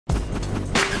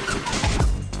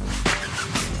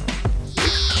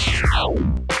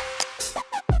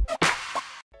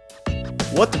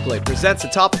What to Play presents the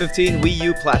top 15 Wii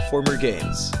U platformer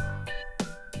games.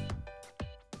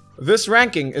 This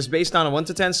ranking is based on a 1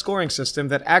 to 10 scoring system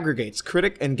that aggregates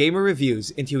critic and gamer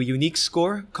reviews into a unique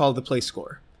score called the Play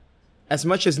Score. As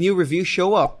much as new reviews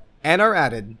show up and are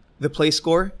added, the Play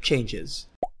Score changes.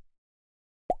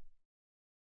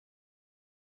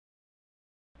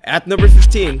 At number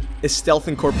 15 is Stealth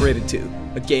Incorporated 2,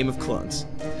 a game of clones.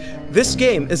 This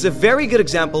game is a very good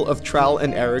example of trial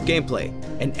and error gameplay,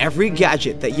 and every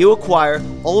gadget that you acquire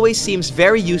always seems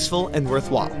very useful and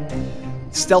worthwhile.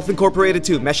 Stealth Incorporated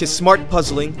 2 meshes smart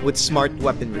puzzling with smart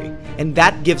weaponry, and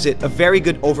that gives it a very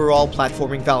good overall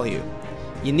platforming value.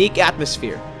 Unique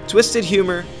atmosphere, twisted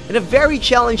humor, and a very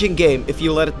challenging game if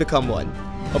you let it become one.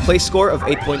 A Play Score of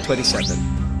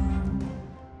 8.27.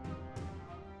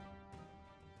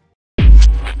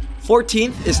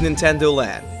 14th is Nintendo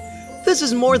Land. This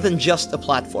is more than just a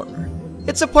platformer.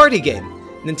 It's a party game.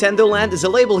 Nintendo Land is a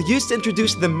label used to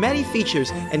introduce the many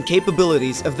features and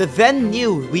capabilities of the then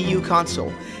new Wii U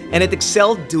console, and it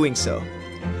excelled doing so.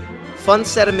 Fun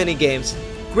set of minigames,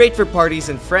 great for parties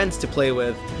and friends to play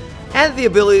with, and the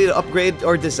ability to upgrade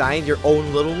or design your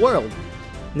own little world.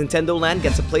 Nintendo Land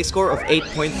gets a Play Score of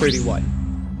 8.31.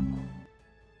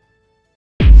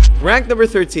 Rank number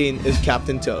 13 is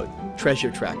Captain Toad, Treasure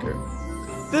Tracker.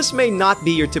 This may not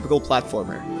be your typical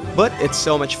platformer, but it's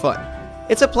so much fun.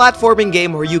 It's a platforming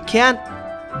game where you can't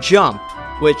jump,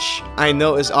 which I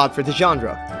know is odd for the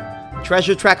genre.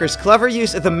 Treasure Tracker's clever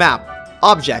use of the map,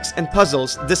 objects, and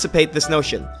puzzles dissipate this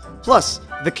notion. Plus,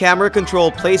 the camera control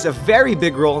plays a very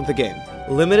big role in the game.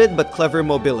 Limited but clever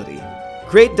mobility,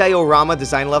 great diorama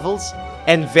design levels,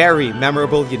 and very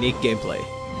memorable unique gameplay.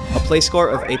 A Play Score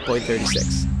of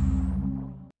 8.36.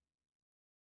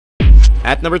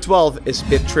 At number 12 is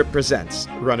Bit Trip Presents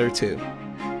Runner 2.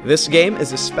 This game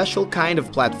is a special kind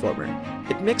of platformer.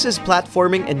 It mixes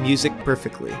platforming and music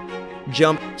perfectly.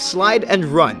 Jump, slide, and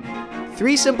run.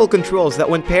 3 simple controls that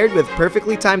when paired with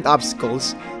perfectly timed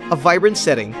obstacles, a vibrant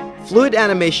setting, fluid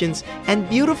animations, and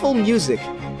beautiful music,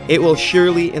 it will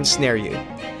surely ensnare you.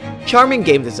 Charming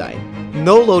game design,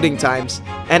 no loading times,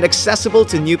 and accessible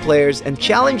to new players and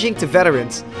challenging to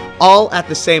veterans, all at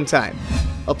the same time.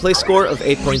 A Play Score of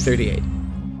 8.38.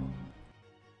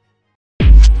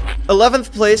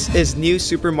 11th place is New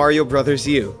Super Mario Bros.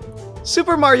 U.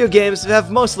 Super Mario games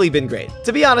have mostly been great.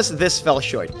 To be honest, this fell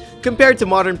short. Compared to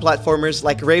modern platformers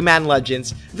like Rayman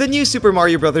Legends, the new Super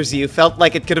Mario Bros. U felt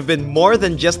like it could have been more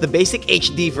than just the basic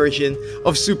HD version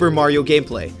of Super Mario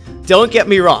gameplay. Don't get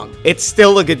me wrong, it's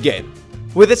still a good game.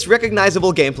 With its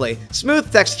recognizable gameplay,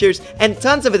 smooth textures, and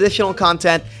tons of additional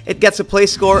content, it gets a Play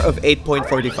Score of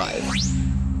 8.45.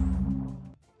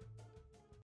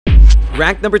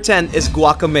 Rank number 10 is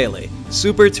Guacamelee,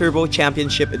 Super Turbo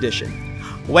Championship Edition.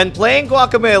 When playing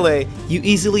Guacamelee, you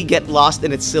easily get lost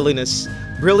in its silliness,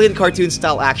 brilliant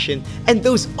cartoon-style action, and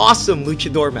those awesome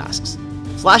luchador masks.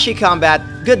 Flashy combat,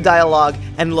 good dialogue,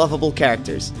 and lovable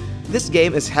characters. This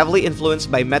game is heavily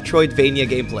influenced by Metroidvania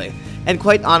gameplay, and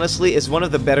quite honestly is one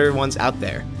of the better ones out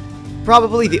there.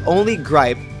 Probably the only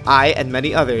gripe I and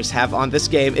many others have on this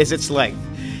game is its length.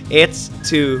 It's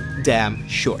too damn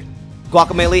short.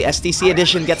 Guacamelee STC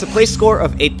Edition gets a Play Score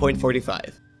of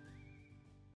 8.45.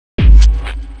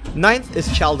 9th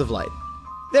is Child of Light.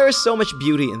 There is so much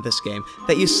beauty in this game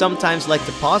that you sometimes like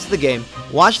to pause the game,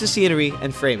 watch the scenery,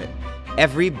 and frame it.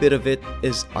 Every bit of it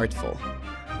is artful.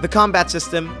 The combat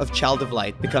system of Child of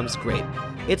Light becomes great.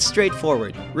 It's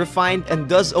straightforward, refined, and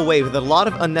does away with a lot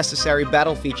of unnecessary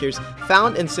battle features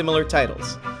found in similar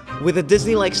titles. With a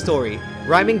Disney-like story,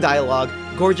 rhyming dialogue,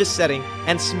 gorgeous setting,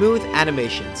 and smooth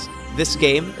animations, this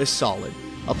game is solid.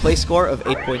 A Play Score of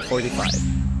 8.45.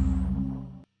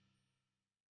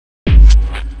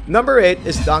 Number 8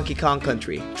 is Donkey Kong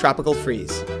Country, Tropical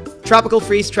Freeze. Tropical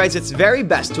Freeze tries its very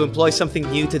best to employ something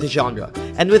new to the genre,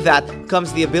 and with that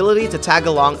comes the ability to tag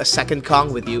along a second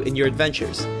Kong with you in your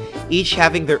adventures. Each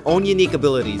having their own unique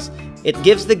abilities, it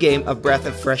gives the game a breath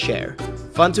of fresh air.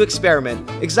 Fun to experiment,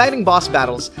 exciting boss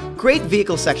battles, great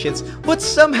vehicle sections, but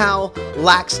somehow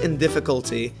lacks in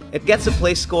difficulty. It gets a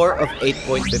Play Score of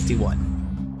 8.51.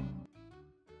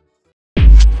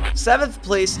 7th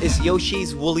place is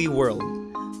Yoshi's Woolly World.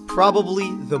 Probably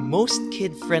the most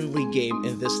kid-friendly game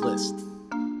in this list.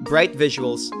 Bright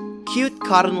visuals, cute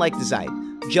cotton-like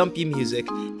design, jumpy music,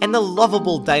 and a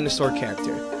lovable dinosaur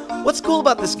character. What's cool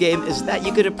about this game is that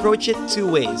you could approach it 2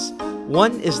 ways.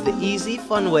 One is the easy,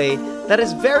 fun way that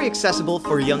is very accessible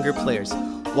for younger players,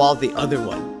 while the other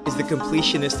one is the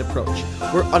completionist approach,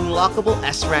 where unlockable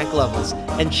S-rank levels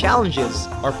and challenges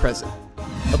are present.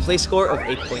 A Play Score of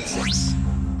 8.6.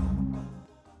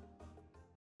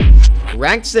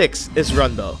 Ranked 6 is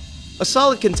Runbow, A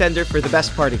solid contender for the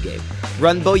best party game,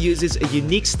 Runbow uses a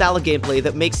unique style of gameplay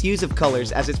that makes use of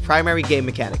colors as its primary game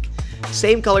mechanic.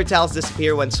 Same color tiles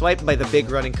disappear when swiped by the big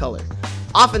running color.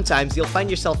 Oftentimes, you'll find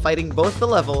yourself fighting both the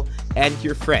level and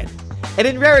your friend. And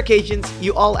in rare occasions,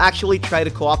 you all actually try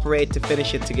to cooperate to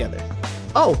finish it together.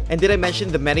 Oh, and did I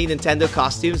mention the many Nintendo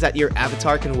costumes that your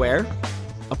avatar can wear?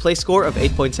 A play score of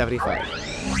 8.75.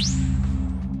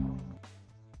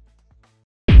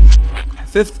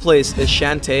 Fifth place is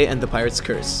Shantae and the Pirate's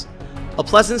Curse. A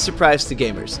pleasant surprise to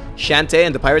gamers, Shantae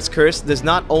and the Pirate's Curse does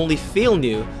not only feel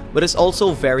new, but is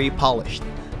also very polished.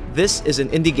 This is an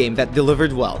indie game that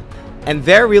delivered well, and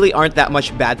there really aren't that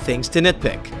much bad things to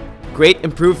nitpick. Great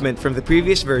improvement from the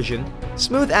previous version,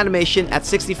 smooth animation at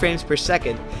 60 frames per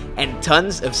second, and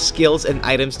tons of skills and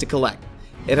items to collect.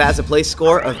 It has a play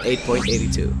score of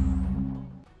 8.82.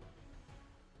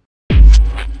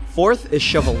 Fourth is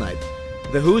Shovel Knight,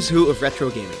 the who's who of retro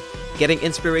gaming, getting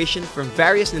inspiration from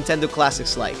various Nintendo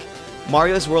classics like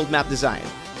Mario's world map design,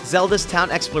 Zelda's town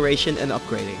exploration and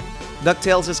upgrading,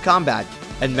 DuckTales' combat,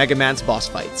 and Mega Man's boss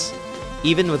fights.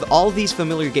 Even with all these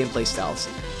familiar gameplay styles,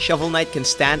 Shovel Knight can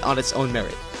stand on its own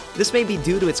merit. This may be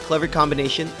due to its clever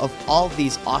combination of all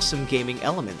these awesome gaming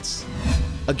elements.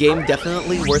 A game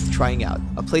definitely worth trying out,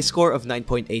 a play score of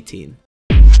 9.18.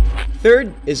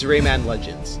 Third is Rayman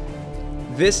Legends.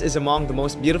 This is among the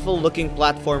most beautiful looking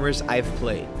platformers I've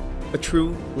played. A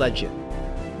true legend.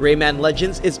 Rayman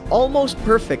Legends is almost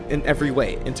perfect in every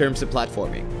way in terms of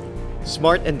platforming.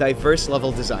 Smart and diverse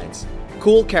level designs,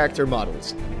 cool character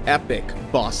models, epic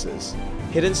bosses,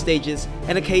 hidden stages,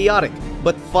 and a chaotic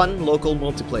but fun local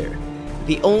multiplayer.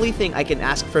 The only thing I can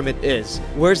ask from it is,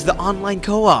 where's the online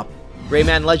co-op?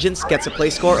 Rayman Legends gets a play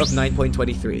score of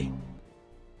 9.23.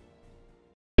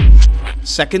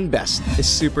 Second best is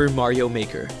Super Mario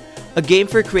Maker, a game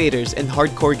for creators and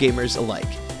hardcore gamers alike.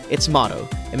 Its motto,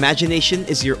 "Imagination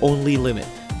is your only limit,"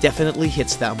 definitely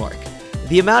hits that mark.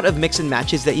 The amount of mix and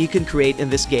matches that you can create in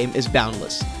this game is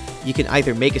boundless. You can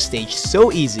either make a stage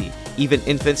so easy, even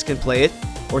infants can play it,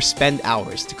 or spend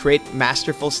hours to create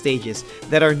masterful stages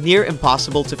that are near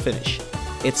impossible to finish.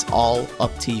 It's all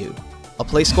up to you. A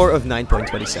play score of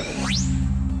 9.27.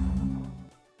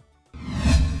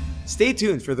 Stay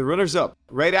tuned for the runners-up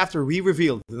right after we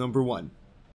reveal the number one.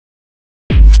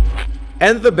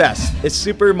 And the best is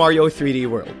Super Mario 3D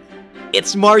World.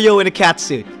 It's Mario in a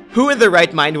catsuit. Who in their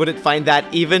right mind wouldn't find that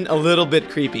even a little bit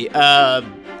creepy?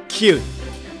 Cute.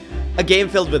 A game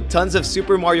filled with tons of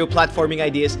Super Mario platforming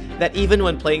ideas that even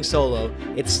when playing solo,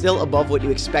 it's still above what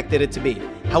you expected it to be.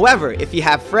 However, if you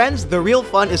have friends, the real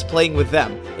fun is playing with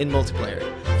them in multiplayer.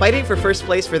 Fighting for first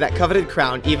place for that coveted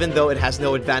crown, even though it has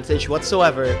no advantage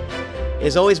whatsoever,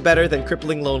 is always better than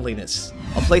crippling loneliness.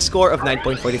 A play score of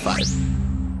 9.45.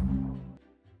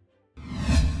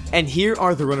 And here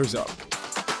are the runners-up.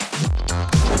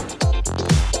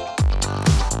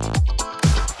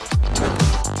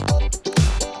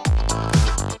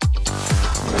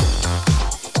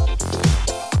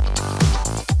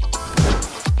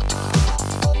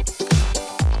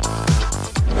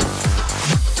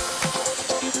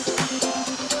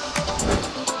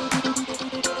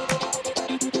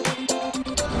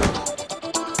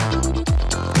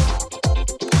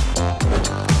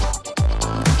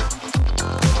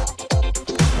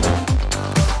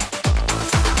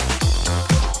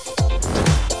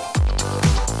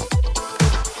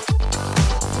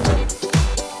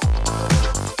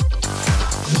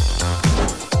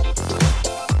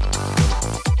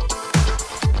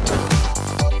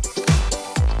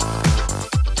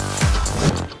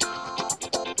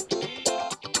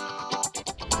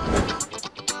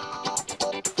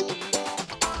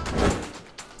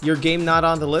 Your game not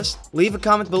on the list? Leave a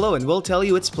comment below and we'll tell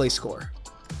you its play score.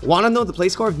 Want to know the play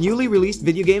score of newly released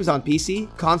video games on PC,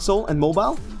 console, and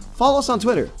mobile? Follow us on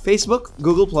Twitter, Facebook,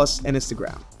 Google+, and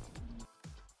Instagram.